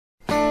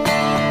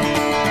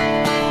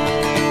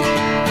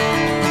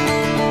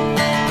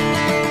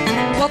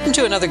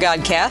to another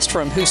Godcast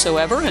from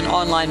Whosoever, an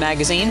online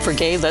magazine for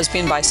gay,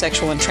 lesbian,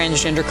 bisexual, and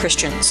transgender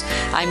Christians.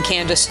 I'm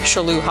Candace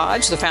Shalou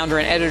Hodge, the founder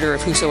and editor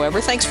of Whosoever.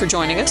 Thanks for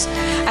joining us.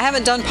 I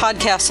haven't done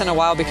podcasts in a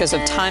while because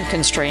of time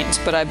constraints,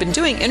 but I've been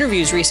doing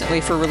interviews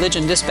recently for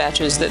Religion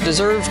Dispatches that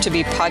deserve to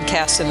be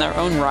podcasts in their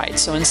own right.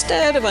 So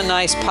instead of a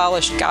nice,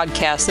 polished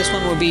Godcast, this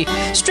one will be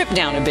stripped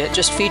down a bit,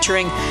 just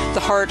featuring the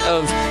heart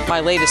of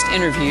my latest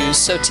interviews.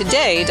 So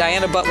today,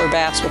 Diana Butler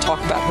Bass will talk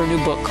about her new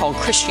book called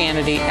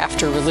Christianity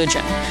After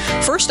Religion.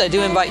 First, I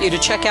do invite you to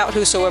check out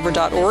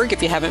whosoever.org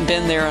if you haven't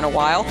been there in a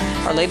while.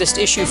 Our latest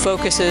issue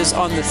focuses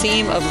on the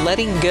theme of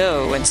letting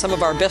go, and some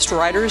of our best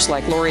writers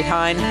like Lori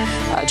Hine,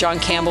 John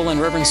Campbell, and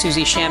Reverend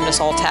Susie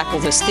Shamness all tackle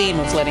this theme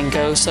of letting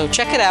go. So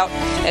check it out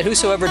at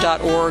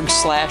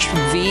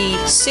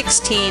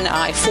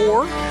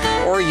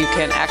whosoever.org/V16I4, or you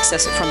can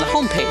access it from the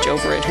homepage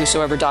over at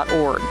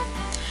whosoever.org.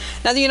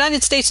 Now, the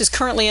United States is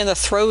currently in the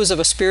throes of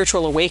a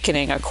spiritual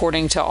awakening,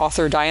 according to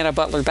author Diana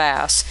Butler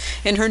Bass.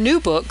 In her new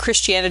book,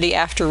 Christianity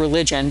After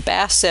Religion,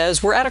 Bass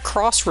says we're at a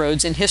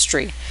crossroads in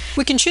history.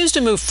 We can choose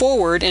to move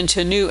forward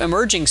into new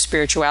emerging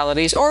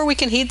spiritualities, or we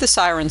can heed the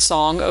siren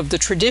song of the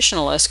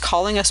traditionalists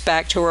calling us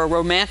back to a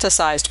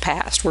romanticized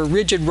past where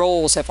rigid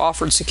roles have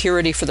offered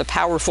security for the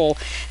powerful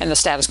and the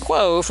status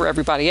quo for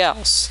everybody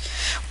else.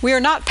 We are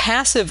not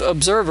passive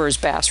observers,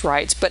 Bass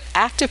writes, but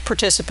active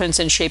participants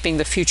in shaping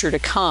the future to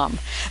come.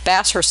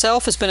 Bass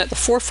herself has been at the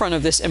forefront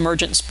of this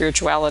emergent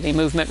spirituality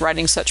movement,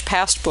 writing such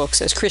past books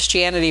as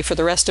Christianity for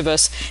the Rest of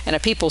Us and A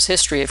People's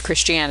History of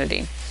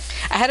Christianity.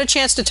 I had a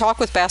chance to talk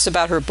with Bass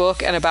about her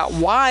book and about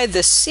why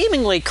this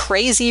seemingly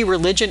crazy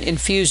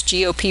religion-infused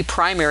GOP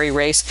primary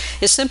race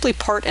is simply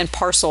part and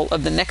parcel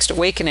of the next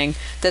awakening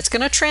that's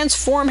going to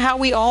transform how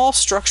we all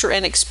structure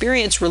and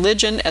experience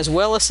religion as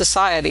well as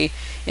society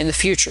in the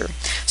future.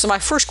 So my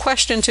first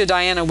question to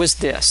Diana was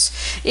this.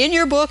 In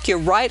your book, you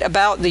write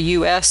about the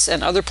U.S.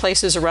 and other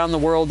places around the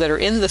world that are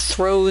in the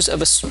throes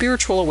of a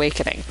spiritual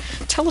awakening.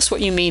 Tell us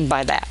what you mean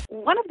by that.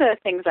 One of the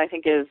things I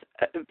think is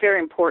very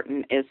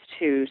important is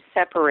to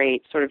separate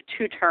sort of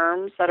two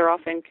terms that are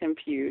often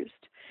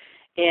confused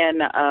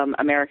in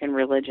American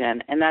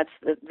religion, and that's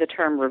the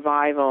term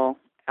revival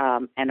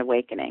and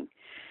awakening.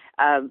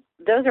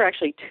 Those are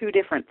actually two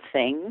different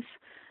things.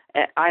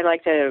 I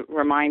like to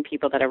remind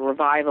people that a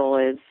revival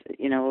is,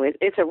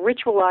 it's a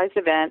ritualized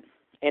event.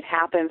 It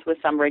happens with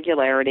some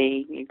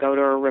regularity. You go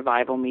to a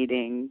revival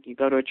meeting. You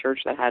go to a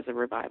church that has a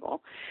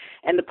revival.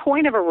 And the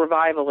point of a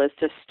revival is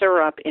to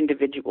stir up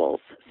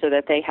individuals so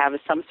that they have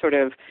some sort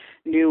of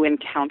new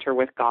encounter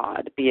with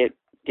God, be it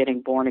getting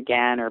born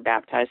again or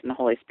baptized in the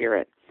Holy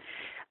Spirit.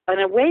 An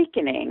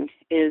awakening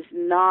is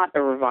not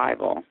a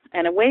revival.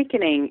 An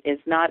awakening is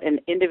not an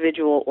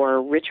individual or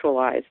a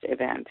ritualized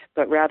event,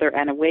 but rather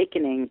an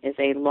awakening is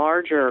a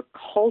larger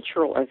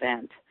cultural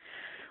event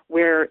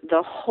where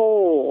the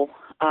whole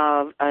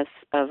of a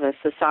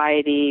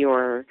society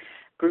or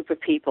group of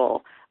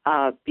people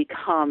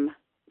become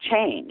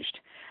changed,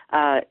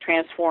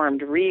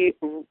 transformed,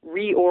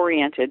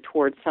 reoriented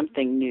towards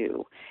something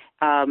new.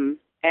 And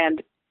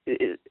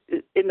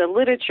in the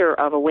literature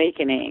of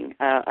awakening,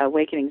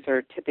 awakenings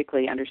are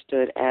typically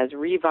understood as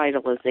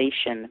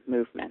revitalization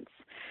movements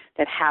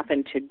that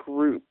happen to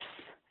groups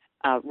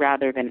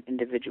rather than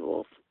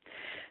individuals.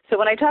 So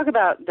when I talk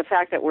about the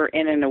fact that we're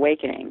in an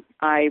awakening,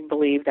 I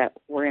believe that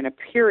we're in a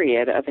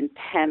period of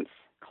intense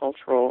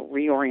cultural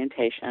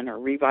reorientation or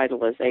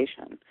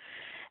revitalization,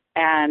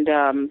 and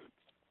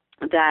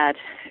that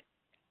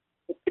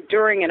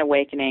during an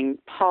awakening,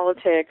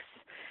 politics,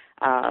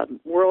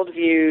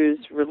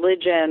 worldviews,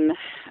 religion,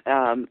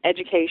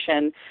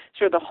 education,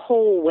 sort of the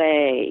whole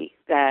way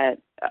that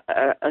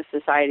a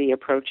society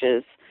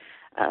approaches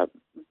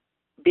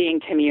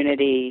being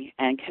community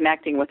and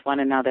connecting with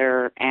one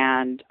another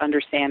and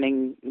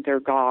understanding their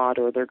God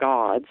or their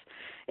gods,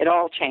 it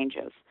all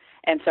changes.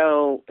 And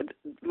so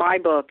my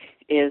book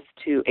is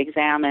to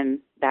examine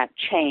that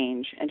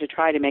change and to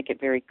try to make it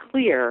very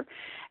clear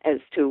as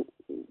to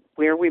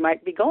where we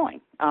might be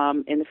going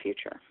in the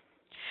future.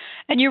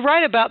 And you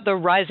write about the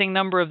rising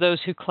number of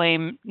those who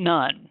claim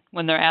none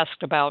when they're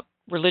asked about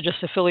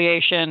religious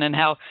affiliation and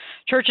how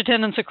church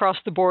attendance across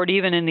the board,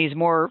 even in these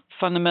more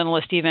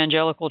fundamentalist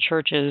evangelical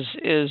churches,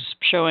 is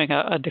showing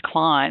a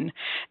decline.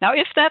 Now,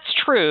 if that's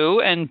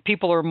true and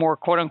people are more,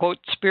 quote unquote,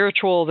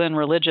 spiritual than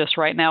religious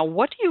right now,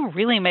 what do you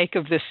really make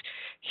of this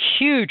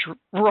huge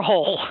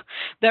role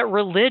that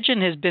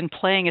religion has been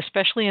playing,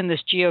 especially in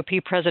this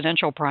GOP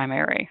presidential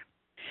primary?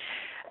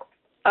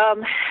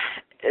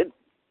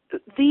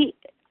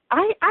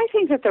 I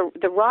think that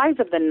the rise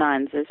of the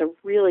nuns is a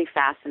really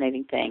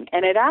fascinating thing,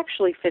 and it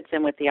actually fits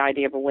in with the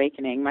idea of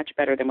awakening much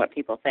better than what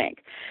people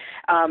think.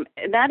 And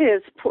that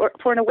is, for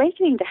an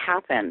awakening to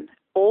happen,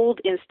 old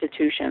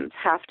institutions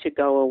have to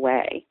go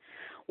away.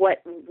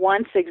 What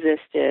once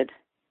existed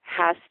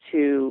has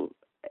to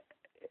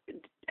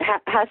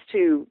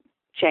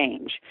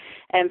change.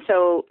 And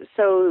so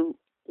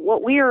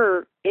what we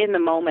are in the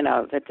moment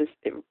of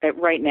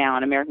right now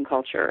in American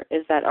culture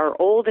is that our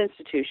old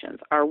institutions,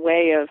 our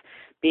way of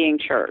being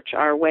church,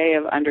 our way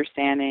of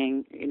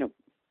understanding,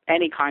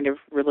 any kind of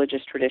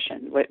religious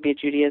tradition, be it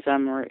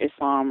Judaism or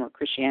Islam or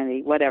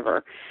Christianity,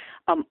 whatever.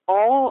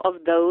 All of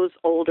those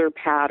older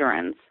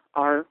patterns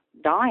are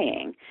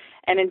dying.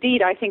 And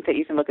indeed, I think that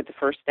you can look at the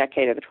first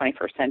decade of the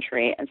 21st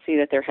century and see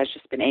that there has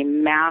just been a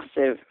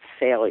massive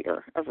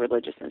failure of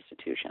religious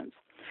institutions.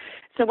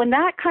 So when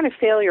that kind of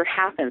failure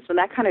happens, when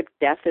that kind of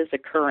death is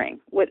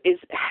occurring, what is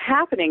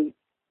happening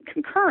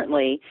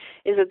concurrently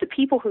is that the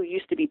people who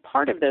used to be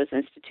part of those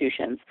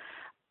institutions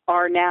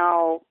are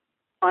now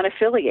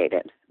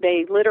unaffiliated.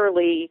 They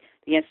literally,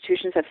 the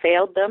institutions have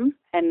failed them,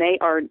 and they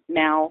are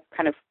now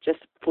kind of just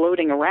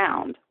floating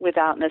around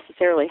without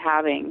necessarily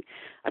having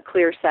a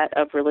clear set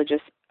of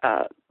religious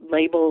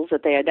labels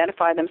that they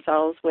identify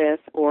themselves with,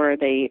 or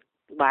they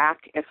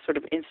lack a sort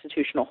of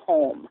institutional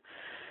home.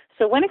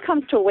 So when it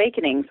comes to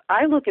awakenings,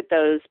 I look at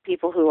those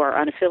people who are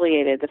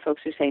unaffiliated, the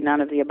folks who say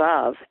none of the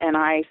above, and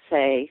I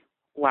say,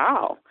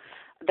 wow,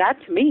 that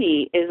to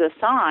me is a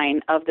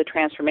sign of the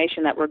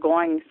transformation that we're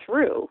going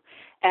through,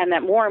 and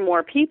that more and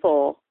more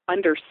people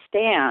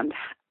understand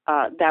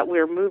that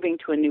we're moving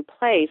to a new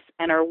place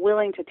and are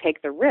willing to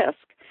take the risk,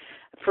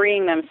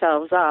 freeing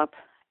themselves up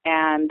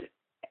and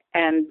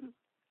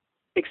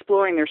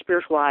exploring their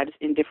spiritual lives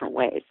in different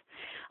ways.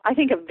 I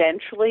think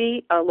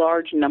eventually a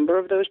large number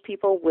of those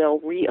people will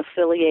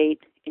re-affiliate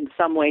in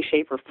some way,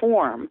 shape, or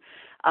form.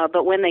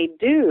 But when they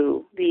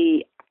do,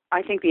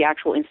 I think the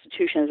actual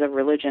institutions of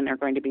religion are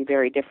going to be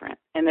very different.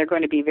 And they're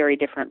going to be very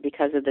different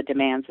because of the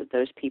demands that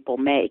those people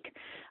make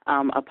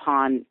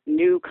upon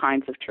new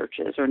kinds of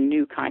churches or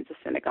new kinds of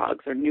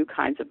synagogues or new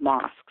kinds of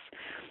mosques.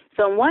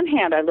 So on one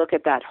hand, I look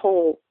at that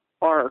whole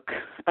arc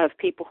of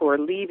people who are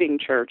leaving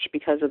church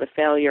because of the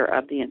failure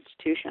of the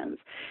institutions.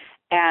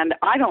 And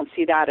I don't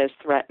see that as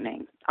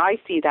threatening. I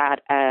see that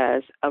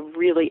as a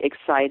really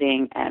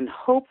exciting and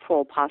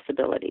hopeful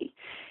possibility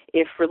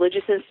if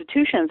religious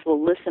institutions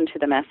will listen to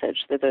the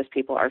message that those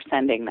people are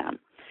sending them.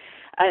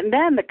 And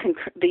then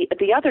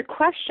the other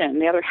question,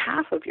 the other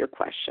half of your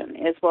question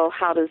is, well,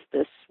 how does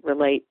this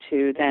relate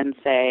to then,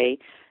 say,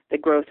 the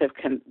growth of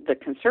the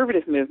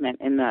conservative movement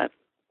in the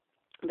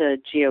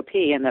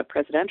GOP and the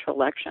presidential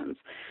elections?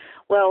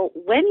 Well,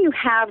 when you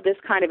have this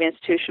kind of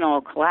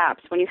institutional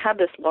collapse, when you have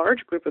this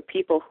large group of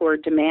people who are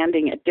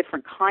demanding a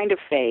different kind of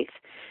faith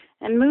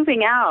and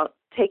moving out,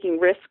 taking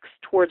risks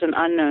towards an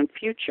unknown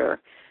future,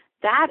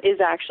 that is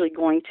actually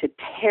going to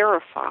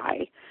terrify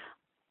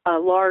a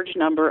large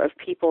number of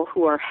people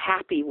who are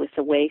happy with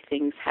the way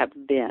things have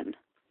been.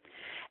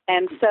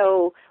 And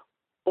so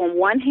on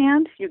one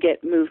hand, you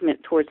get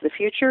movement towards the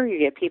future, you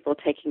get people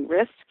taking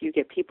risks, you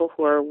get people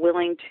who are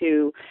willing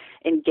to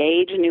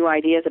engage in new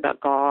ideas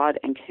about God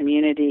and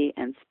community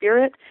and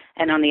spirit,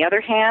 and on the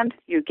other hand,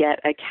 you get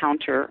a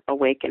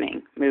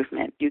counter-awakening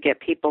movement. You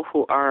get people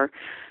who are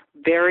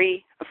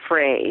very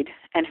afraid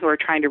and who are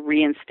trying to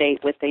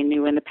reinstate what they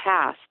knew in the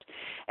past.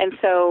 And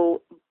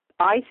so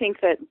I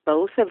think that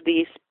both of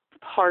these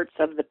parts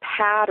of the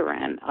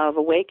pattern of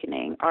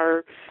awakening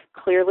are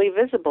clearly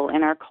visible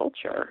in our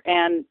culture.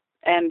 And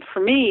for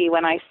me,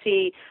 when I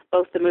see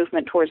both the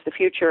movement towards the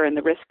future and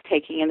the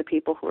risk-taking in the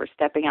people who are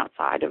stepping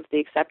outside of the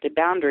accepted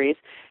boundaries,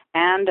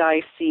 and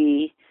I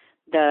see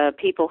the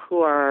people who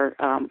are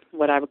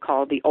what I would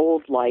call the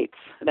old lights,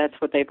 that's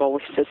what they've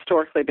always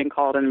historically been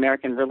called in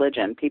American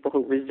religion, people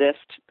who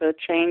resist the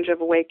change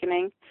of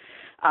awakening.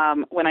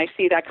 When I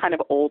see that kind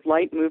of old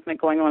light movement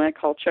going on in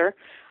culture,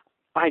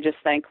 I just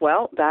think,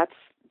 well, that's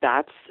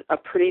a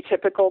pretty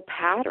typical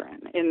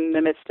pattern in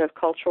the midst of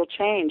cultural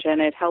change, and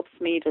it helps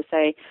me to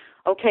say,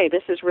 okay,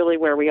 this is really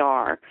where we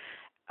are.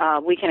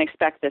 We can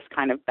expect this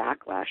kind of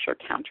backlash or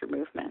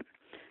counter-movement.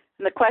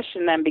 And the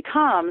question then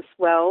becomes,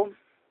 well,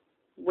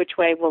 which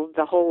way will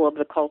the whole of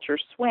the culture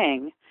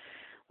swing?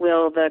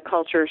 Will the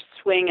culture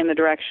swing in the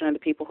direction of the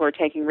people who are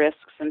taking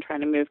risks and trying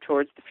to move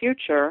towards the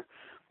future,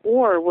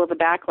 or will the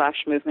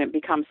backlash movement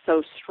become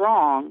so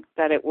strong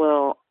that it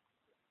will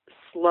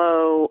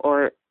slow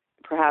or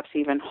perhaps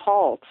even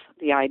halt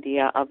the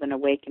idea of an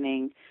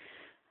awakening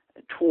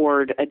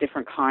toward a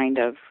different kind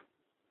of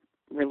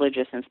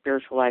religious and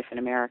spiritual life in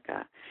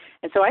America?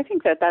 And so I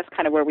think that that's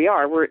kind of where we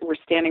are. We're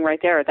standing right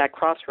there at that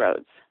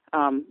crossroads.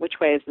 Which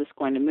way is this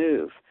going to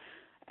move?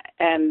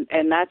 And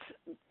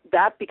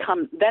it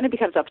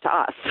becomes up to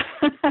us.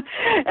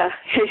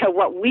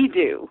 What we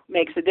do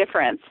makes a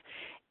difference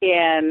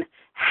in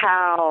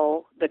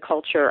how the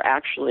culture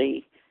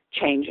actually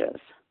changes.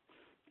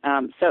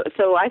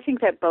 So I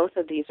think that both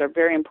of these are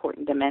very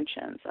important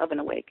dimensions of an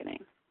awakening.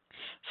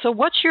 So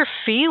what's your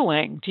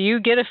feeling? Do you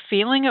get a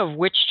feeling of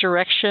which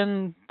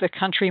direction the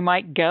country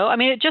might go? I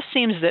mean, it just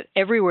seems that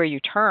everywhere you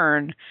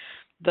turn,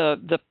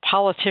 the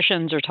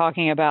politicians are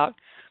talking about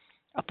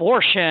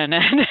abortion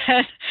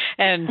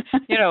and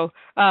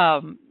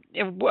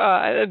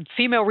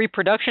female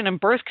reproduction and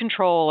birth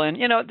control, and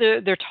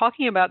they're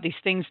talking about these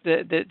things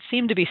that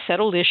seem to be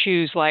settled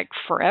issues like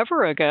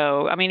forever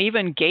ago. I mean,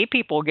 even gay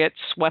people get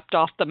swept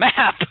off the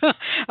map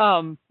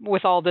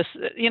with all this.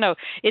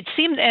 It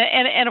seems,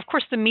 and of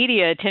course the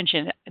media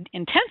attention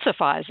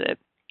intensifies it.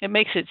 it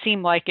makes it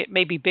seem like it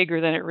may be bigger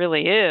than it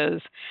really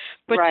is.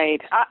 But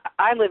right.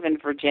 I live in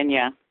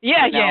Virginia.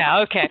 Yeah, yeah,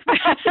 okay.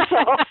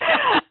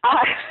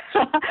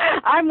 So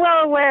I'm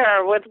well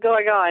aware of what's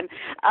going on.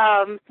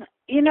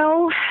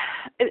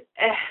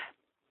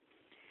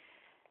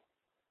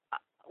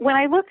 When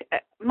I look,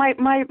 my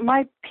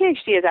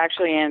PhD is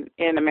actually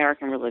in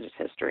American religious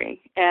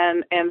history,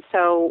 and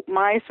so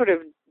my sort of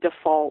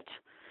default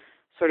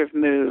sort of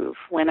move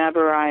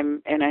whenever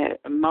I'm in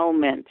a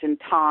moment in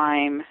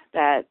time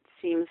that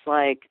seems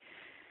like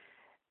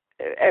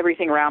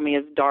everything around me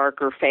is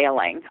dark or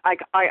failing, I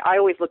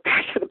always look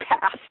back to the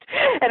past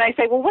and I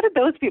say, well, what did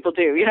those people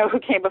do, who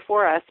came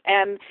before us?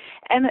 And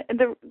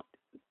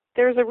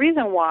there's a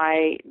reason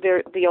why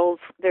there's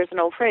an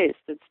old phrase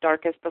that's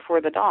darkest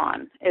before the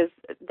dawn, is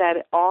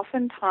that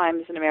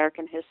oftentimes in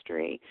American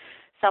history,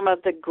 some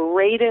of the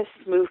greatest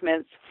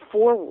movements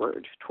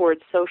forward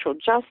towards social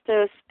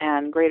justice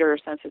and greater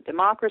sense of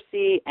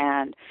democracy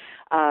and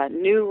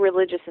new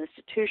religious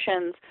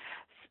institutions,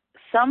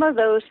 some of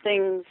those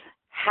things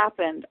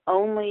happened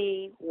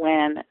only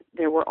when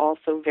there were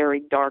also very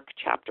dark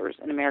chapters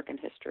in American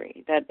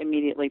history that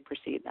immediately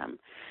precede them.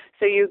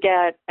 So you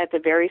get, at the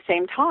very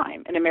same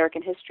time in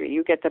American history,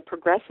 you get the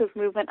progressive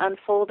movement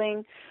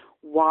unfolding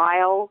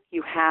while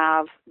you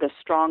have the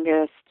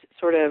strongest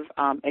sort of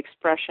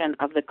expression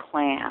of the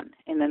Klan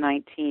in the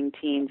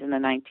 19-teens and the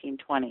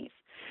 1920s.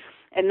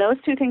 And those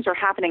two things are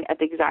happening at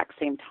the exact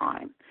same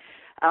time.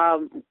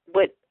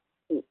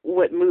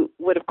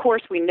 What of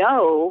course we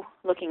know,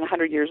 looking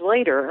 100 years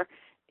later,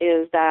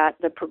 is that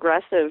the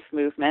progressive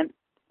movement,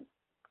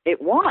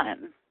 it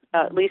won,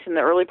 at least in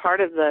the early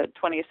part of the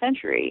 20th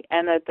century,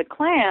 and that the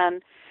Klan,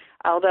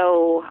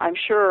 although I'm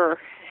sure,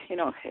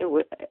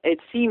 it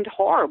seemed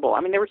horrible.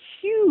 I mean, there were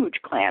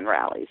huge Klan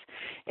rallies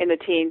in the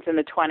teens and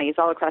the 20s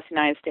all across the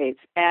United States,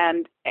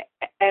 and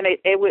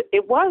it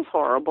was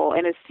horrible,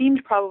 and it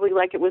seemed probably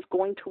like it was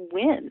going to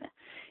win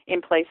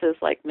in places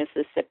like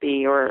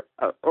Mississippi or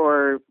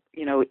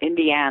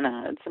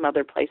Indiana and some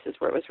other places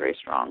where it was very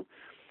strong.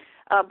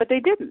 But they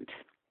didn't.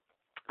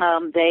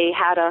 They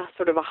had a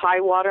sort of a high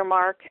water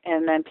mark,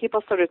 and then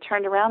people sort of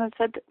turned around and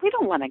said, we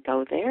don't want to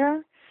go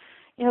there.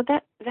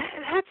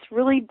 That's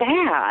really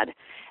bad.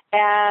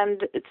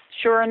 And it's,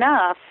 sure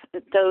enough,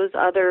 those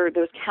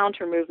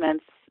counter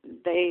movements,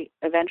 they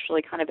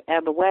eventually kind of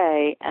ebb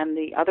away, and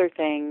the other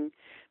thing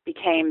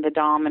became the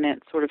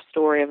dominant sort of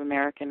story of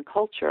American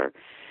culture.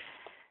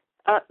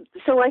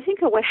 So I think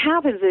that what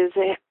happens is,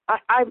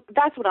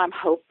 that's what I'm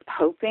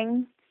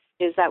hoping,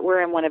 is that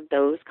we're in one of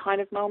those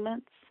kind of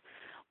moments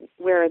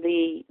where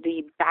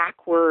the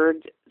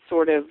backward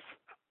sort of,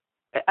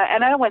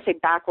 and I don't want to say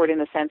backward in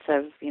the sense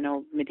of,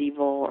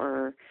 medieval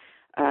or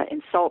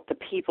insult the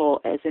people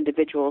as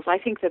individuals. I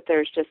think that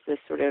there's just this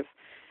sort of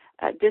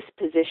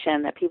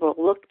disposition that people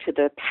look to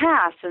the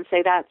past and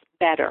say that's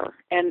better,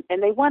 and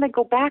they want to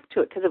go back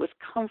to it because it was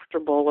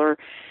comfortable, or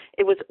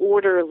it was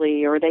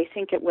orderly, or they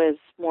think it was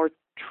more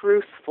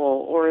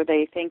truthful, or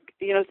they think,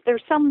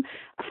 there's some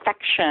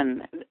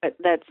affection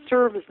that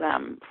serves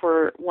them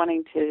for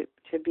wanting to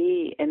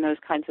be in those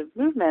kinds of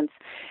movements.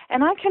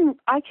 And I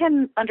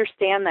can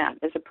understand that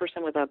as a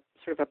person with a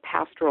sort of a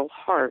pastoral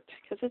heart,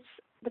 because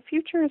the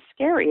future is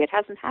scary. It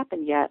hasn't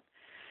happened yet.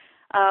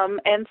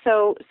 And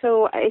so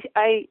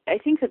I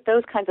think that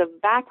those kinds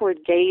of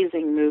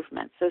backward-gazing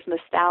movements, those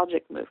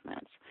nostalgic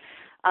movements,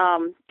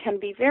 can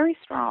be very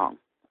strong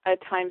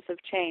at times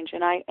of change.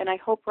 And I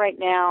hope right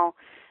now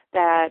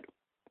that,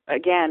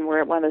 again,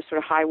 we're at one of those sort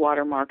of high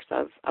water marks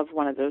of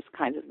one of those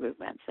kinds of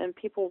movements, and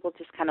people will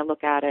just kind of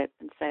look at it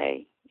and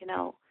say,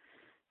 no,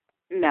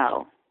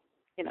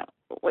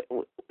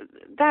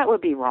 that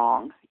would be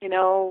wrong.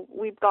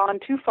 We've gone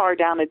too far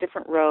down a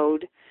different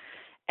road.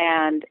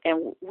 And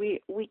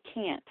we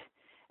can't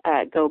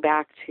go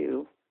back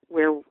to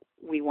where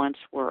we once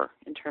were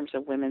in terms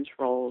of women's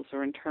roles,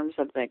 or in terms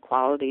of the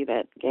equality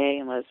that gay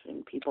and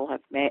lesbian people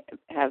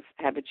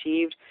have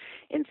achieved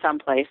in some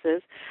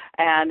places,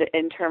 and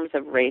in terms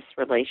of race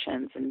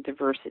relations and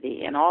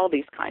diversity and all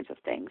these kinds of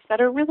things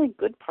that are really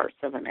good parts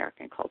of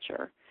American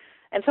culture.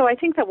 And so I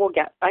think that we'll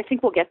get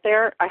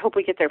there. I hope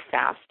we get there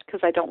fast,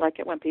 because I don't like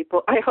it when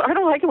people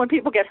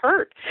get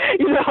hurt,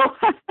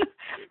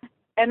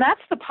 And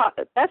that's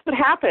what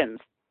happens.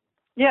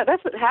 Yeah,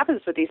 that's what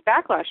happens with these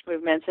backlash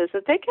movements, is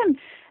that they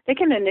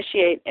can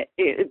initiate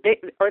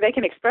or they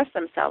can express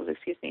themselves,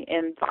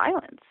 in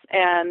violence,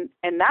 and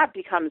that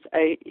becomes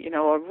a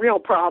real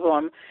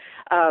problem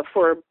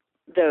for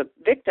the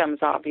victims,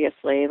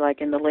 obviously,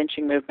 like in the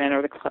lynching movement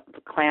or the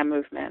Klan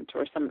movement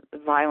or some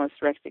violence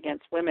directed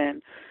against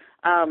women.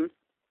 But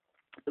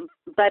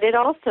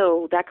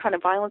that kind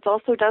of violence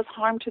also does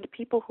harm to the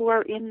people who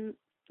are in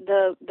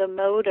the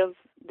mode of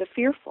the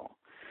fearful.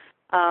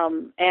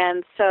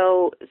 And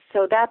so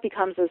that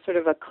becomes a sort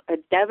of a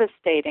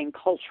devastating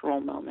cultural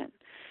moment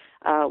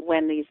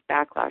when these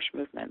backlash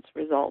movements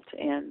result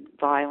in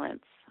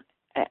violence.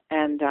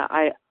 And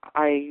I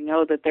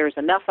know that there's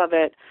enough of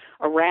it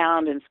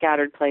around in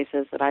scattered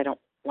places that I don't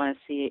want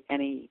to see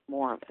any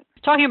more of it.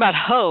 Talking about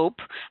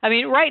hope, I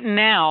mean, right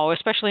now,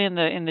 especially in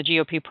the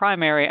GOP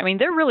primary, I mean,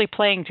 they're really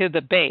playing to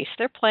the base.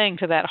 They're playing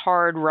to that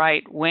hard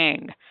right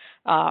wing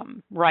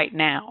right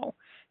now.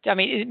 I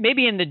mean,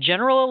 maybe in the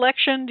general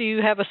election, do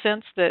you have a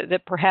sense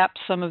that perhaps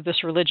some of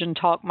this religion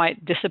talk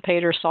might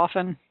dissipate or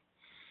soften?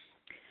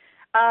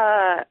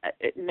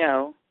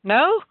 No.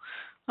 No?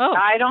 Oh.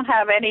 I don't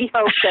have any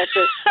hope that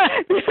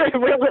this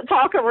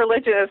talk of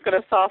religion is going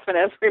to soften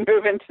as we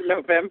move into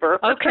November.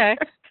 Okay.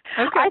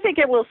 I think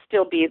it will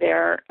still be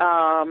there.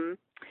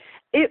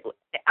 It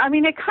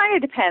kind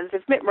of depends.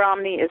 If Mitt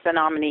Romney is the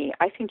nominee,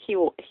 I think he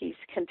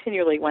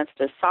continually wants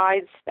to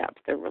sidestep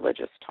the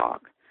religious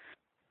talk.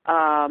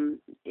 And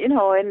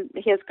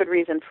he has good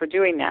reason for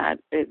doing that.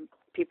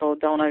 People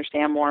don't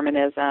understand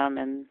Mormonism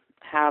and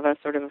have a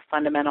sort of a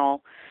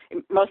fundamental,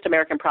 most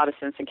American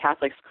Protestants and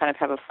Catholics kind of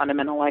have a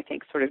fundamental, I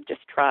think, sort of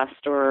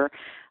distrust or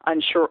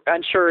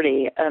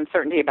uncertainty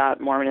about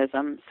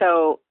Mormonism.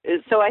 So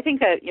I think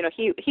that,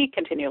 he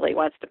continually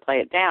wants to play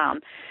it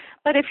down.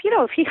 But if he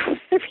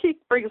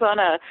brings on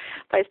a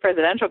vice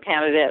presidential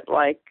candidate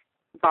like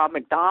Bob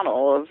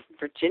McDonnell of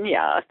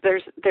Virginia,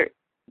 there's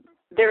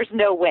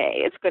no way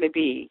it's going to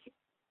be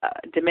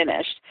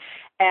diminished.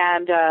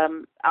 And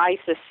I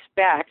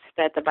suspect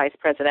that the vice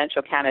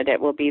presidential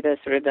candidate will be the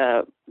sort of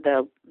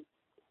the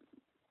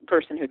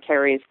person who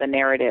carries the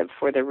narrative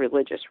for the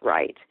religious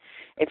right,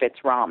 if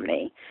it's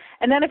Romney.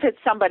 And then if it's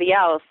somebody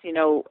else,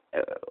 and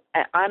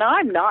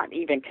I'm not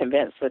even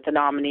convinced that the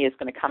nominee is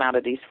going to come out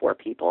of these four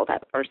people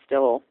that are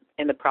still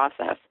in the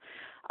process.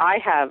 I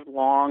have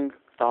long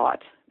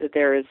thought that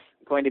there is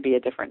going to be a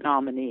different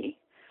nominee.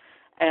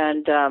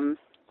 And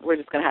we're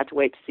just going to have to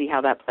wait to see how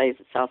that plays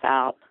itself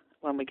out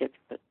when we get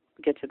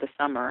to the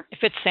summer.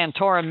 If it's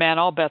Santorum, man,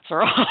 all bets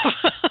are off.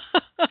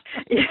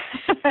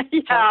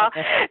 Yeah,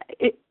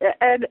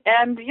 and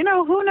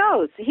who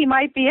knows? He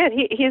might be it.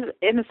 He's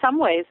in some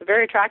ways a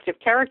very attractive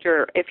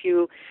character if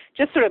you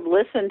just sort of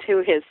listen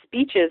to his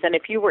speeches, and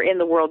if you were in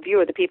the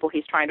worldview of the people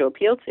he's trying to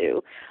appeal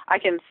to, I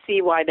can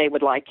see why they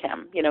would like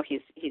him.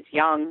 He's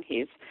young.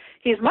 He's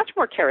much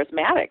more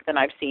charismatic than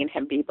I've seen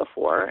him be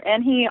before,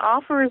 and he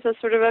offers a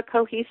sort of a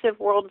cohesive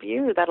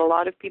worldview that a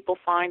lot of people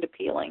find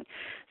appealing.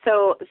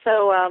 So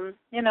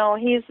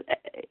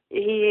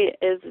he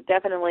is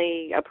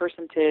definitely a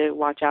person to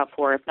watch out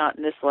for, if not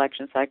in this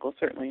election cycle,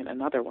 certainly in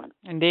another one.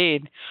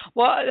 Indeed.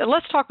 Well,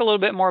 let's talk a little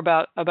bit more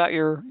about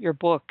your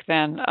book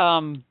then.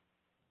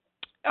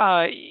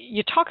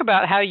 You talk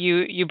about how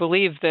you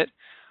believe that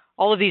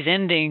all of these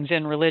endings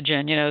in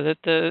religion, that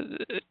the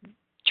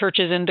church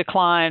is in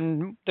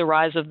decline, the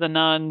rise of the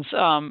nuns,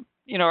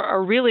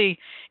 are really,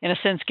 in a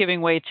sense,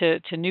 giving way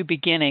to new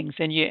beginnings,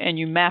 and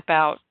you map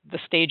out the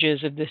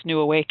stages of this new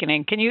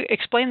awakening. Can you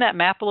explain that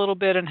map a little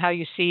bit and how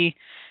you see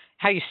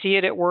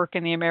it at work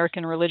in the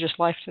American religious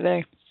life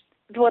today?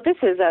 Well, this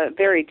is a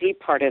very deep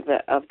part of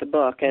the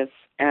book,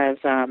 as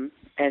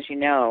you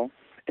know,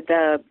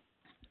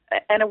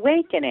 an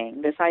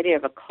awakening, this idea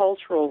of a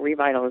cultural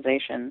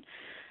revitalization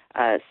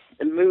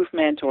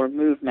movement or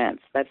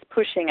movements that's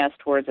pushing us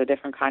towards a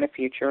different kind of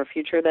future, a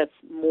future that's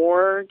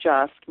more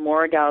just,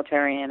 more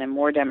egalitarian, and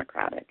more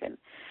democratic. And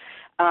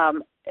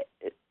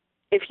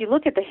if you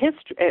look at the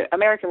history,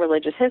 American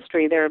religious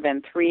history, there have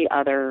been three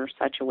other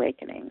such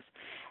awakenings.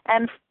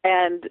 And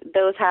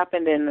those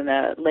happened in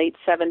the late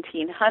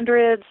 1700s,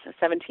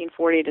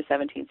 1740 to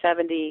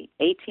 1770,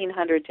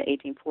 1800 to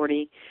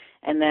 1840,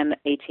 and then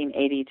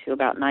 1880 to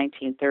about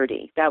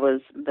 1930. That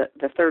was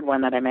the third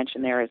one that I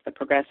mentioned there is the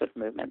progressive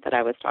movement that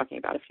I was talking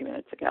about a few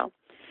minutes ago.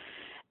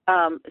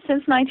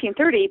 Since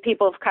 1930,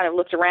 people have kind of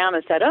looked around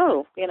and said,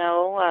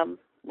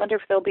 wonder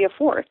if there'll be a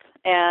fourth.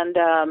 And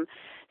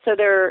so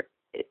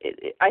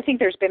I think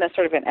there's been a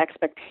sort of an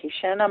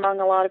expectation among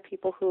a lot of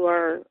people who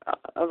are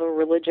of a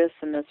religious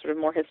and a sort of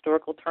more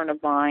historical turn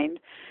of mind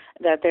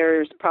that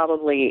there's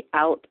probably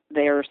out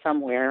there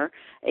somewhere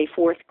a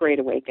fourth Great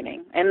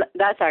Awakening. And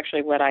that's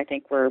actually what I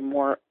think we're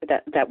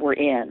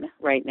in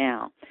right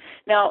now.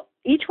 Now,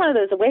 each one of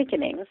those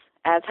awakenings,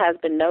 as has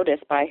been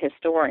noticed by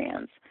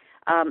historians,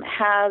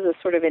 has a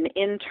sort of an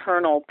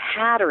internal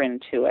pattern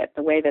to it,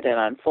 the way that it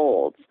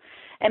unfolds.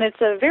 And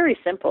it's a very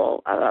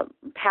simple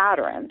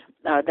pattern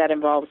that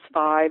involves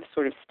 5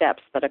 sort of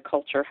steps that a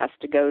culture has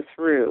to go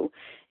through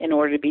in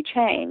order to be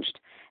changed.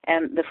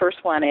 And the first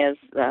one is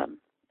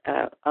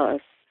a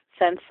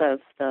sense of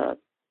the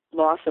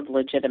loss of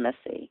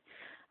legitimacy.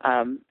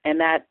 And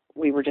that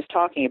we were just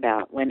talking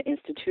about, when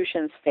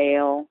institutions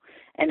fail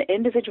and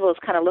individuals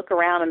kind of look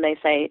around and they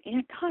say,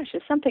 gosh,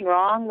 is something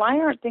wrong? Why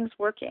aren't things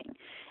working?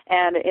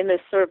 And in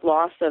this sort of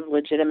loss of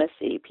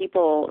legitimacy,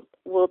 people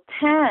will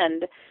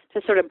tend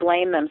to sort of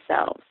blame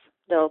themselves.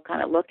 They'll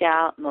kind of look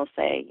out and they'll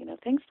say,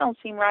 things don't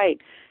seem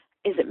right.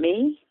 Is it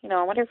me?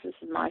 I wonder if this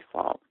is my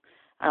fault.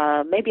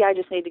 Maybe I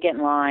just need to get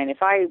in line.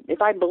 If I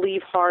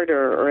believe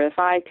harder, or if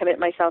I commit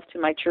myself to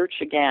my church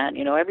again,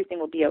 everything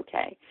will be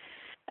okay.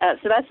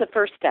 So that's the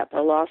first step,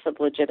 a loss of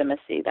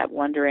legitimacy, that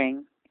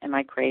wondering, am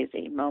I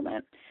crazy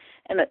moment.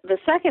 And the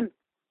second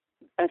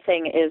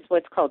thing is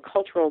what's called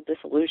cultural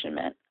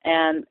disillusionment.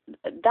 And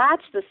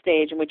that's the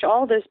stage in which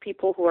all those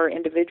people who are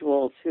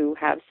individuals who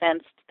have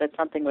sensed that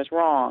something was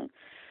wrong,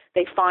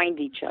 they find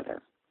each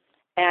other.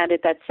 And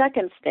at that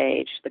second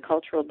stage, the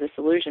cultural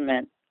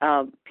disillusionment,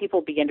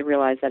 people begin to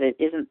realize that it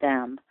isn't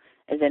them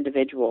as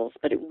individuals,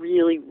 but it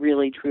really,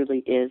 really, truly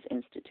is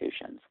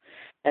institutions.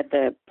 That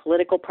the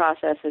political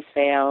process has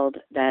failed,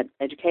 that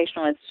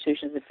educational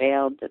institutions have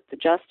failed, that the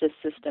justice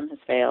system has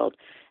failed,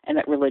 and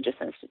that religious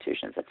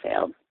institutions have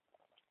failed.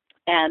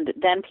 And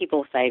then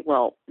people say,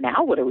 well,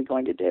 now what are we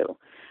going to do?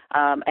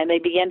 And they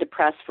begin to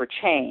press for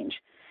change.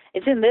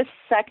 It's in this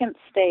second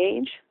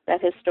stage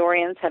that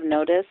historians have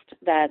noticed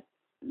that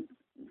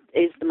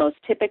is the most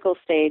typical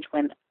stage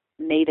when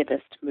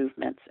nativist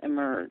movements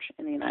emerge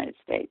in the United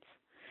States.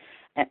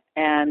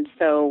 And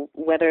so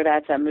whether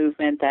that's a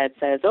movement that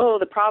says, oh,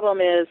 the problem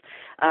is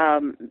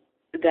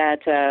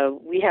that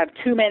we have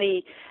too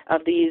many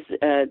of these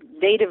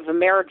Native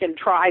American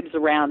tribes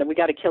around and we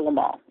got to kill them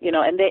all,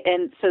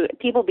 and so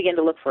people begin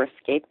to look for a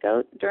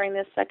scapegoat during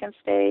this second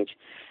stage,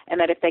 and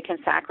that if they can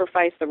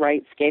sacrifice the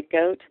right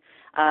scapegoat,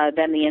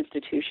 then the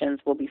institutions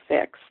will be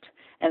fixed.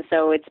 And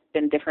so it's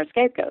been different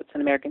scapegoats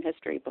in American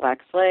history: black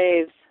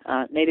slaves,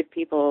 Native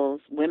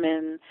peoples,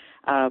 women,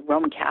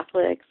 Roman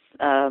Catholics.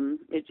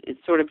 It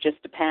sort of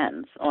just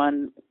depends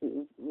on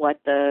where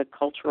the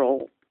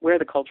cultural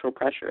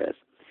pressure is.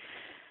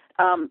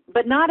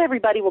 But not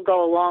everybody will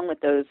go along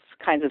with those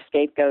kinds of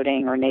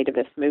scapegoating or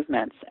nativist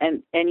movements,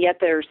 and yet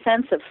their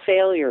sense of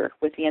failure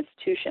with the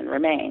institution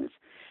remains.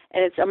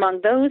 And it's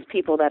among those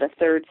people that a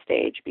third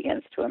stage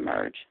begins to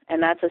emerge,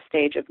 and that's a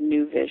stage of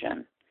new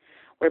vision,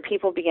 where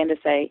people begin to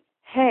say,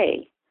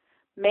 hey,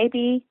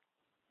 maybe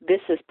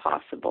this is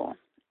possible.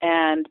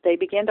 And they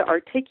begin to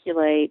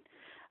articulate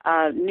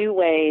new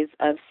ways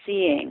of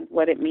seeing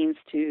what it means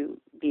to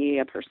be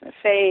a person of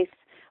faith,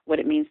 what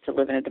it means to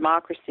live in a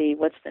democracy,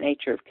 what's the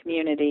nature of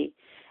community.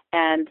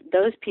 And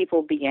those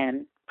people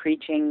begin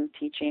preaching,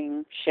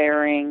 teaching,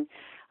 sharing,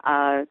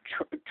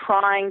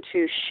 trying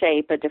to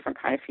shape a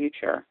different kind of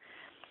future.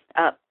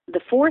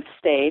 The fourth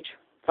stage,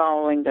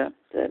 following the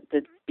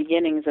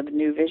beginnings of the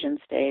New Vision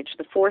stage,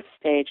 the fourth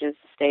stage is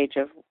the stage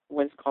of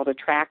what's called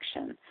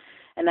attraction.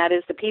 And that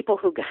is the people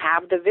who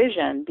have the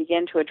vision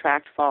begin to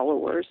attract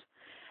followers.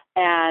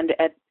 And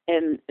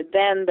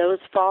then those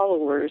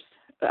followers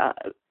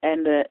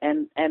and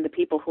the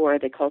people who are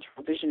the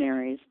cultural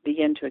visionaries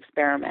begin to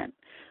experiment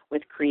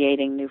with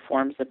creating new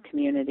forms of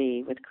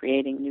community, with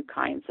creating new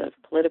kinds of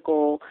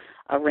political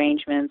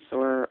arrangements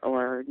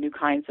or new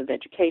kinds of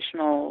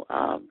educational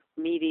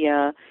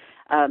media.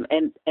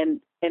 And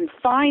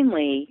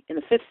finally, in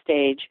the fifth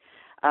stage,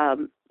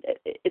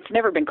 it's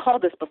never been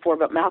called this before,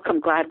 but Malcolm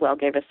Gladwell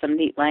gave us some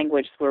neat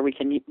language where we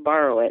can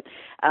borrow it.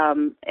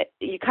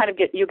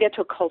 You get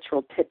to a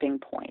cultural tipping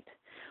point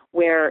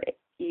where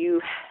you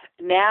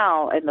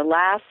now, in the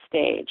last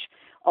stage,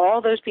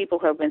 all those people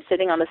who have been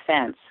sitting on the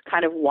fence,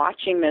 kind of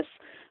watching this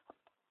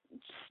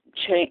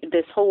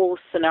whole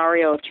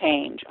scenario of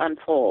change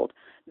unfold,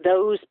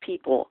 those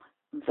people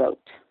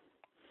vote.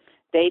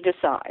 They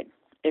decide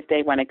if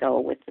they want to go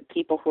with the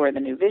people who are the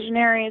new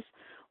visionaries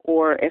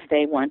or if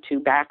they want to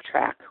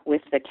backtrack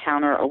with the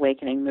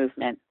counter-awakening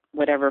movement,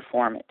 whatever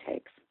form it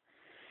takes.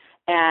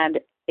 And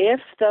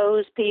if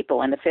those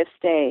people in the fifth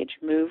stage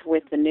move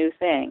with the new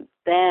thing,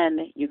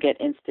 then you get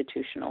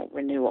institutional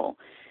renewal.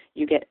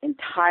 You get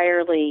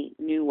entirely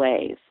new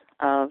ways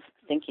of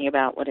thinking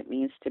about what it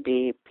means to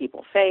be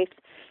people of faith.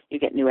 You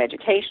get new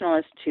educational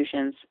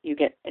institutions. You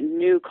get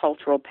new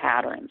cultural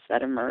patterns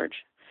that emerge.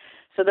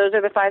 So those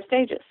are the 5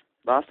 stages: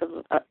 loss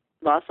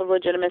of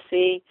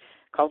legitimacy,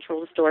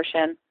 cultural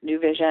distortion, new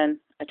vision,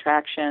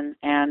 attraction,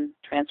 and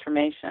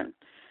transformation.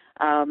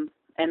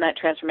 And that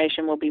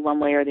transformation will be one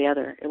way or the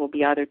other. It will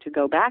be either to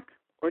go back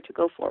or to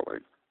go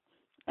forward.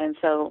 And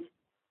so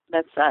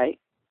that's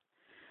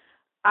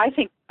I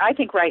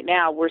think right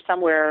now we're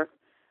somewhere.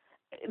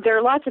 There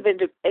are lots of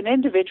an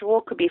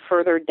individual could be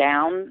further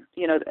down.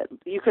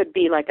 You could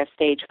be like a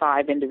stage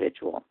 5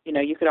 individual.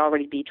 You could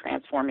already be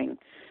transforming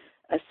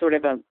a sort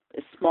of a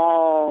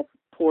small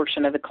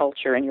portion of the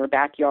culture in your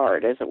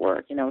backyard, as it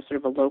were. Sort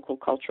of a local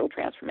cultural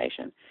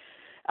transformation.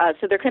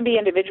 So there can be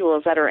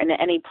individuals that are in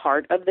any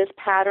part of this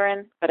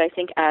pattern, but I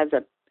think as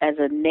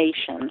a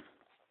nation,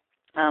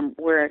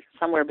 we're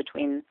somewhere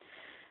between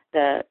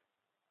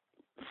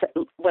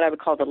what I would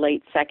call the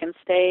late second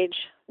stage,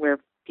 where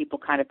people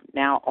kind of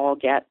now all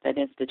get that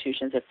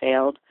institutions have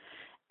failed,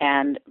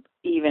 and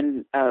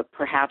even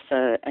perhaps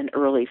an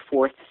early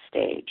fourth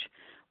stage,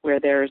 where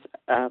there's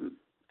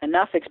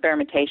enough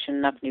experimentation,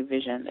 enough new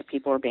vision that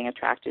people are being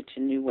attracted to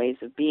new ways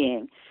of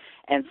being.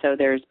 And so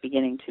there's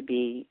beginning to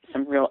be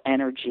some real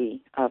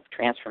energy of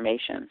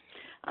transformation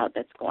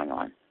that's going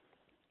on.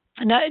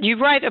 Now, you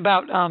write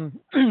about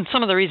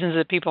some of the reasons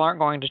that people aren't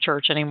going to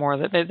church anymore,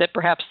 that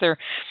perhaps they're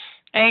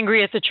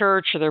angry at the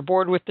church or they're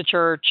bored with the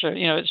church, or,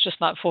 it's just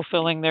not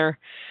fulfilling their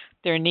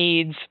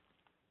needs.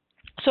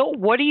 So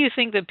what do you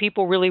think that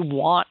people really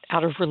want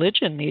out of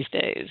religion these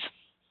days?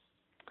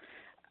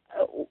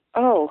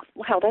 Oh,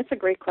 wow, that's a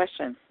great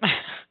question.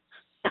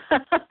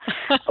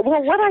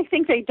 Well, what I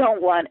think they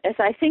don't want is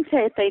I think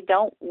that they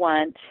don't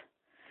want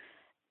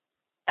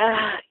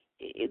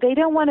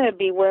to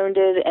be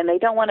wounded, and they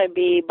don't want to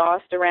be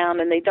bossed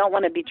around, and they don't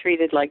want to be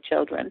treated like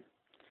children.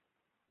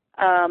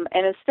 And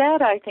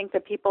instead, I think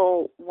that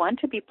people want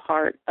to be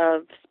part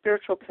of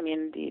spiritual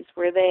communities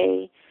where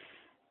they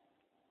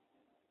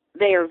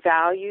are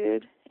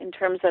valued in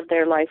terms of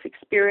their life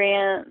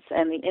experience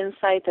and the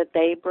insight that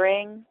they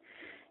bring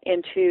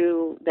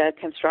into the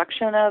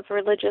construction of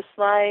religious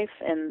life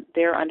and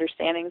their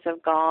understandings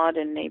of God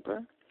and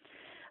neighbor.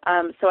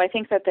 So I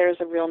think that there's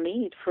a real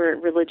need for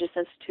religious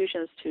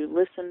institutions to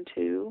listen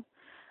to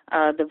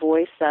the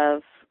voice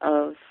of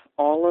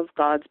all of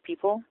God's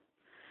people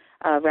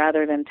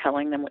rather than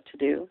telling them what to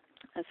do.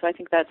 And so I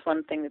think that's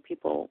one thing that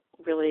people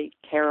really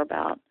care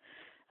about,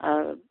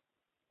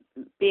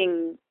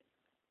 being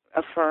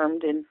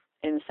affirmed in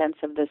the sense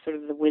of the sort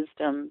of the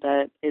wisdom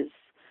that is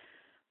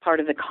part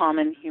of the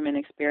common human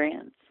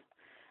experience.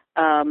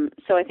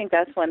 So I think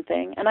that's one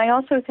thing. And I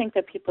also think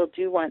that people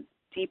do want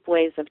deep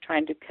ways of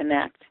trying to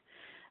connect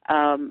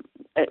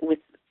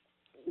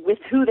with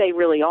who they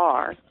really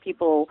are.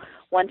 People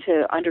want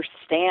to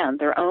understand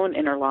their own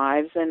inner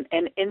lives,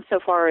 and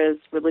insofar as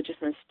religious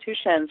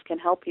institutions can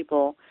help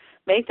people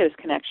make those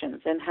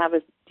connections and have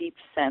a deep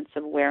sense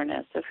of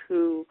awareness of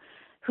who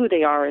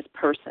they are as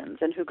persons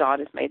and who God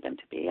has made them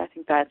to be. I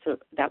think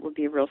that would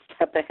be a real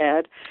step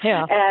ahead.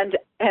 Yeah.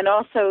 And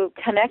also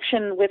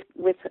connection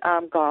with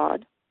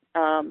God.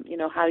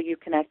 How do you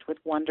connect with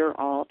wonder,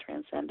 awe,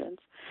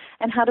 transcendence?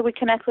 And how do we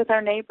connect with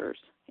our neighbors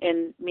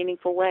in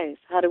meaningful ways?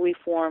 How do we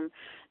form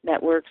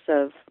networks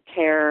of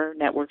care,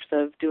 networks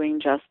of doing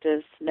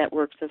justice,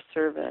 networks of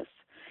service,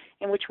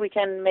 in which we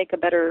can make a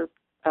better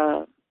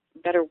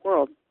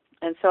world?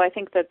 And so I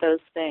think that those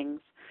things,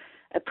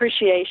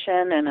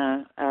 appreciation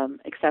and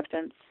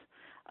acceptance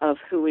of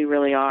who we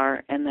really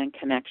are, and then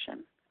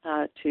connection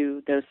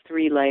to those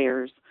three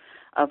layers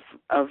of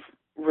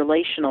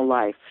relational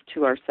life,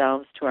 to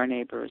ourselves, to our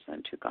neighbors,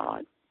 and to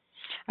God.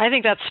 I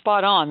think that's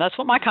spot on. That's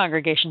what my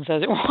congregation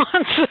says it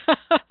wants.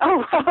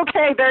 Oh,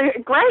 okay, very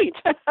great.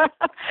 See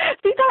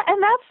that,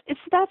 and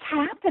that's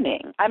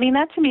happening. I mean,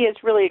 that to me is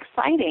really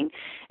exciting.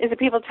 Is that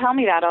people tell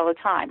me that all the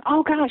time.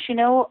 Oh gosh,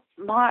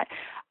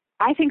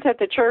 I think that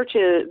the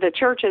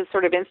church's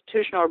sort of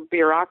institutional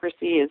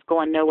bureaucracy is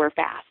going nowhere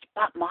fast.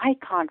 But my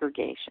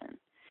congregation.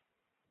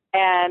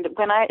 And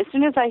as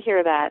soon as I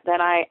hear that,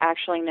 then I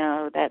actually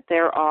know that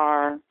there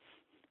are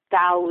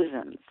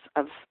thousands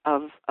of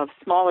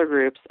smaller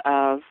groups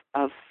of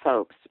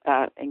folks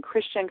in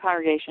Christian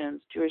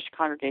congregations, Jewish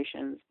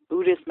congregations,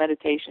 Buddhist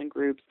meditation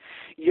groups,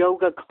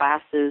 yoga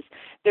classes.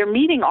 They're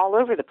meeting all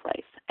over the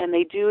place, and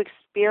they do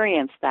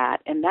experience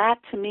that. And that,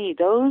 to me,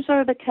 those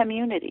are the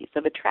communities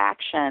of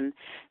attraction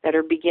that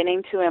are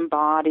beginning to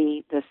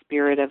embody the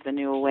spirit of the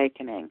new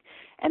awakening.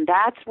 And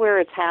that's where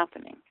it's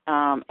happening.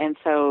 And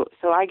so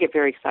I get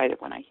very excited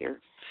when I hear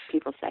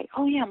people say,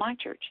 "Oh yeah, my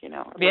church," or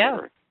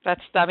whatever.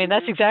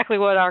 That's exactly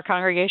what our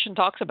congregation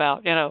talks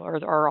about,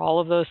 or all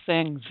of those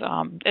things,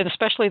 and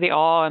especially the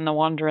awe and the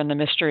wonder and the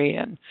mystery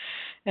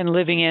and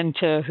living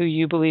into who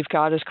you believe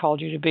God has called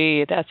you to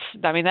be.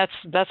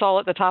 That's all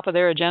at the top of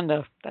their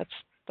agenda.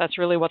 That's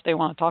really what they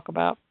want to talk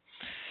about.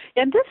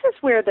 And this is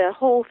where the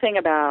whole thing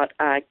about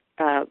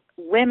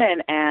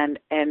women and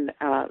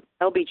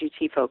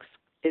LBGT folks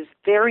is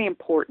very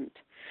important,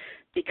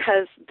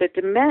 because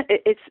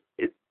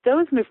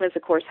those movements,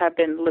 of course, have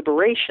been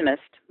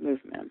liberationist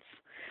movements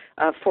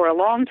for a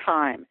long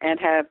time and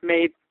have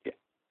made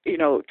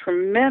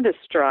tremendous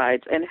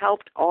strides and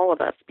helped all of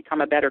us become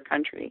a better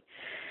country.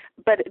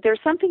 But there's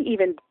something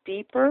even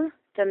deeper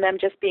than them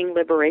just being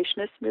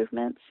liberationist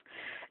movements.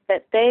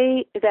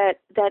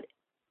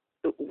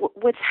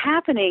 What's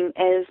happening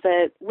is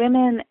that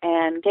women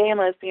and gay and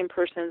lesbian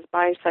persons,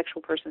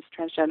 bisexual persons,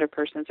 transgender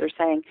persons are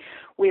saying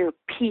we're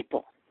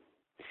people,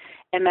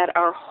 and that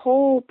our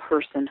whole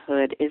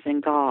personhood is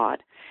in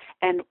God,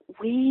 and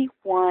we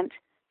want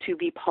to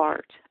be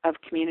part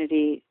of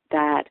community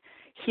that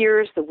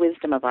hears the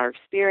wisdom of our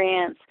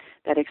experience,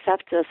 that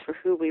accepts us for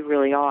who we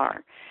really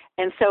are.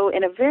 And so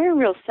in a very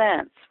real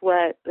sense,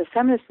 what the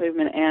feminist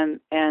movement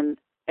and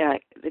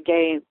the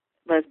gay,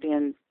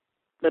 lesbian,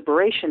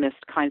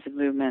 liberationist kinds of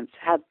movements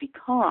have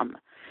become,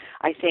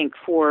 I think,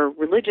 for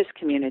religious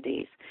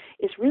communities,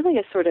 is really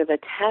a sort of a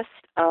test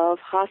of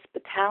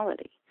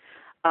hospitality.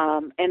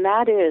 And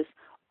that is,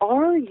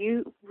 are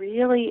you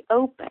really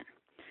open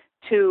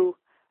to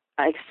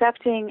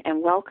accepting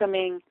and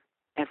welcoming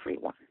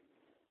everyone?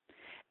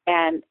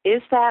 And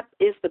is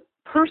the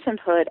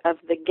personhood of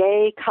the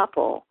gay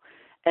couple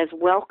as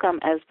welcome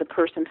as the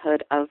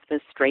personhood of the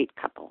straight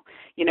couple?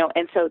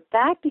 And so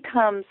that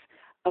becomes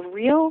a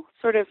real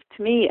sort of,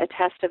 to me, a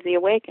test of the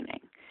awakening.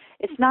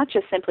 It's not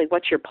just simply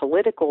what's your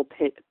political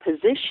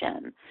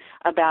position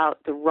about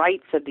the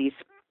rights of these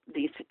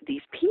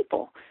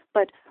people,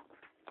 but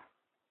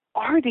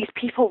are these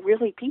people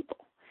really people?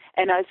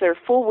 And as their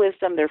full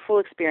wisdom, their full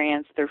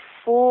experience, their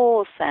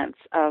full sense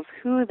of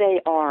who they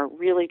are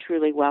really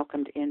truly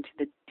welcomed into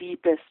the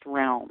deepest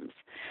realms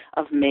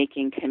of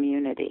making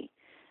community.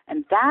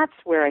 And that's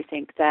where I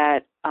think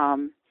that,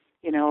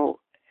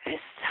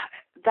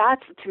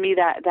 that's, to me,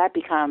 that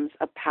becomes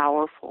a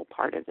powerful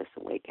part of this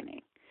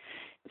awakening.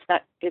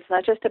 It's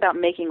not just about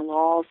making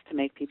laws to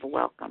make people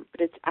welcome, but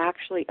it's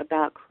actually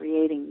about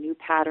creating new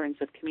patterns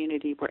of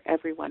community where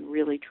everyone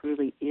really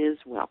truly is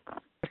welcome.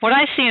 What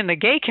I see in the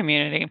gay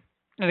community,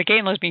 the gay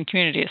and lesbian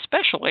community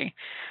especially,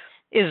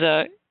 is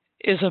a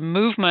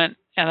movement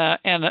and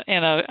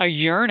a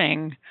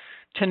yearning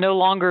to no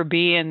longer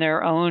be in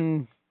their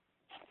own,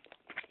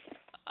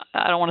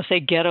 I don't want to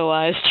say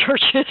ghettoized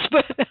churches,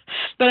 but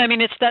I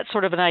mean, it's that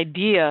sort of an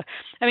idea.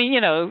 I mean,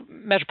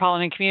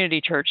 Metropolitan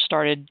Community Church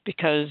started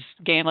because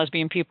gay and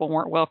lesbian people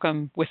weren't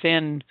welcome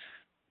within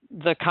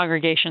the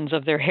congregations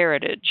of their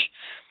heritage.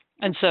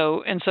 And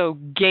so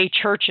gay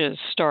churches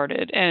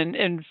started.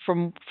 And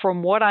from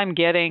what I'm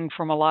getting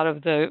from a lot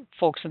of the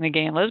folks in the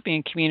gay and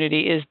lesbian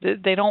community is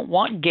that they don't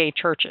want gay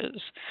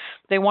churches.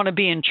 They want to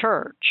be in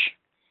church,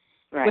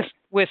 right,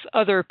 with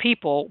other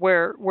people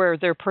where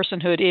their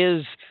personhood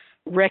is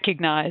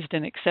recognized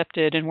and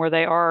accepted, and where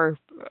they are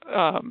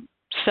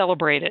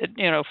celebrated,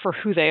 for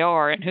who they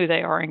are and who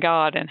they are in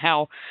God, and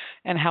how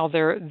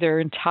their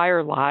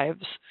entire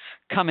lives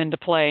come into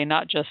play,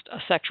 not just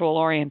a sexual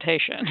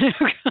orientation.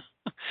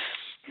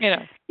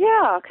 Yeah,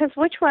 because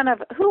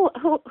who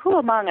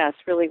among us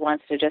really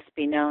wants to just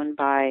be known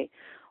by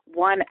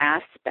one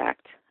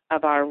aspect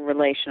of our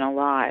relational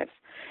lives?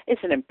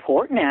 It's an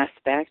important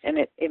aspect, and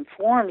it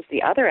informs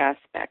the other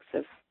aspects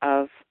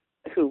of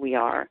who we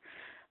are.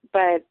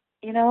 But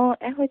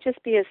it would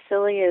just be as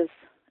silly as,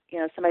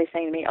 somebody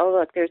saying to me, "Oh,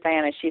 look, there's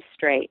Diana, she's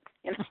straight."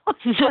 It's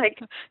like,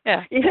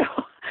 yeah,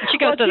 she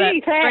goes to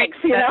that thanks,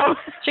 straight,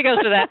 she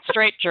goes to that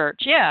straight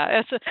church.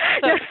 Yeah,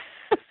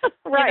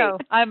 right.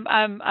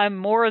 I'm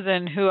more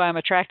than who I'm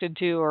attracted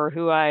to or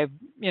who I,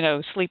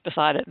 sleep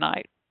beside at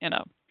night.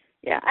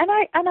 Yeah, and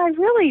I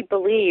really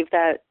believe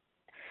that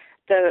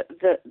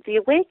the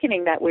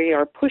awakening that we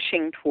are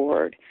pushing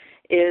toward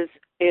is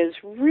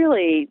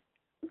really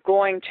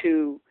going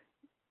to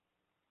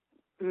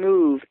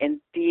move in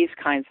these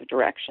kinds of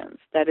directions,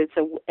 that it's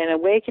an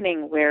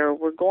awakening where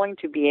we're going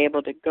to be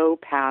able to go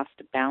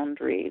past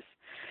boundaries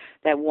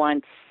that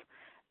once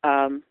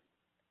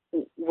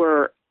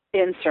were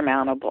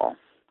insurmountable,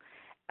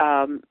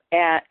 and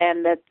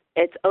that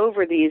it's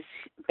over these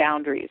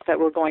boundaries that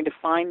we're going to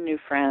find new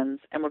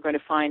friends, and we're going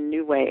to find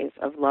new ways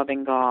of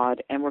loving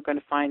God, and we're going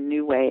to find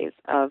new ways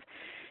of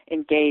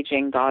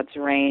engaging God's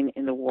reign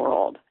in the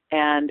world.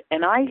 And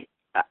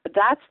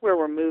that's where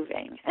we're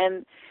moving.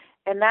 And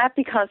that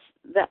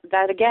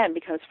again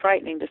becomes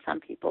frightening to some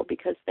people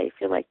because they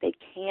feel like they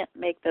can't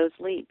make those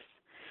leaps.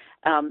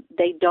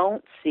 They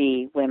don't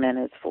see women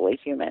as fully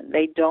human.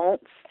 They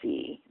don't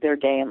see their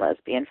gay and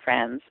lesbian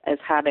friends as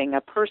having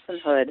a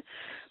personhood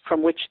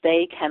from which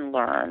they can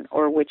learn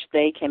or which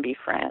they can be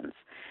friends.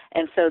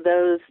 And so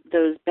those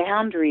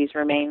boundaries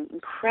remain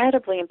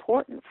incredibly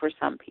important for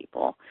some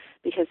people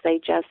because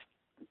they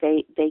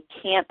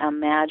can't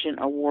imagine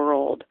a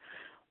world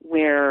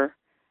where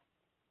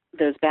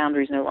those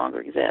boundaries no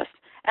longer exist.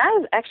 And I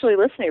was actually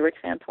listening to Rick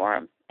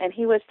Santorum, and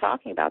he was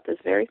talking about this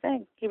very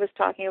thing. He was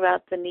talking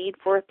about the need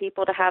for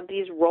people to have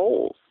these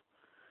roles.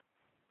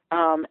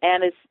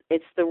 And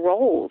it's the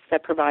roles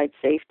that provide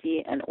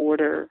safety and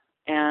order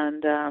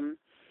and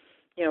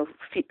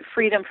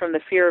freedom from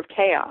the fear of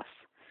chaos.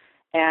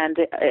 And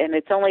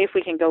it's only if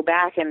we can go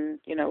back and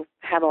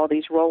have all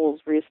these roles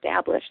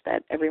reestablished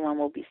that everyone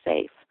will be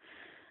safe.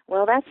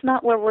 Well, that's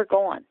not where we're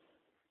going.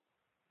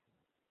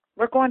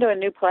 We're going to a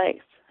new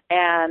place.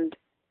 And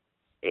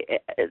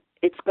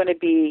it's going to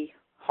be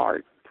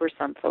hard for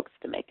some folks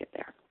to make it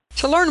there.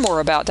 To learn more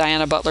about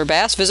Diana Butler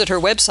Bass, visit her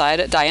website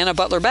at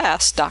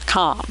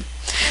dianabutlerbass.com.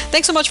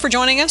 Thanks so much for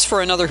joining us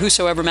for another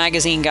Whosoever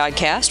Magazine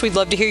Godcast. We'd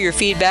love to hear your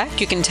feedback.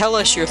 You can tell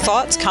us your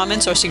thoughts,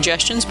 comments, or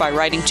suggestions by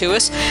writing to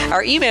us.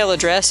 Our email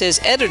address is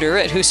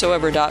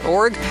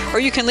editor@whosoever.org, or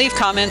you can leave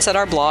comments at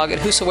our blog at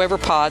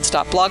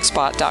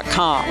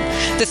whosoeverpods.blogspot.com.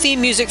 The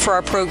theme music for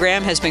our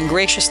program has been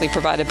graciously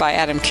provided by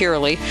Adam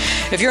Kierley.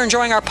 If you're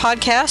enjoying our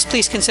podcast,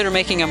 please consider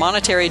making a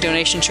monetary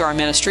donation to our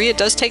ministry. It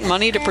does take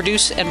money to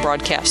produce and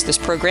broadcast this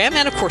program,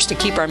 and of course to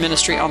keep our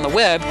ministry on the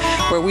web,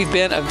 where we've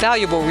been a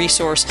valuable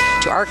resource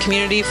to our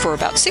community for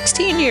about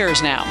 16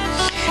 years now.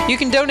 You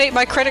can donate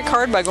by credit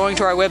card by going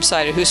to our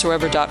website at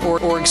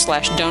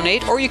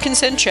whosoever.org/donate, or you can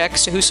send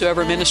checks to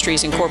Whosoever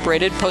Ministries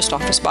Incorporated, Post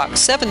Office Box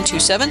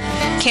 727,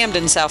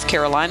 Camden, South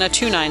Carolina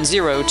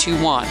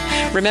 29021.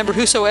 Remember,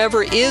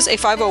 Whosoever is a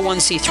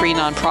 501c3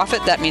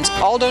 nonprofit. That means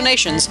all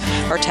donations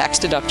are tax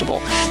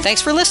deductible.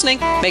 Thanks for listening.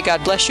 May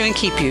God bless you and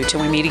keep you till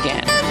we meet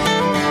again.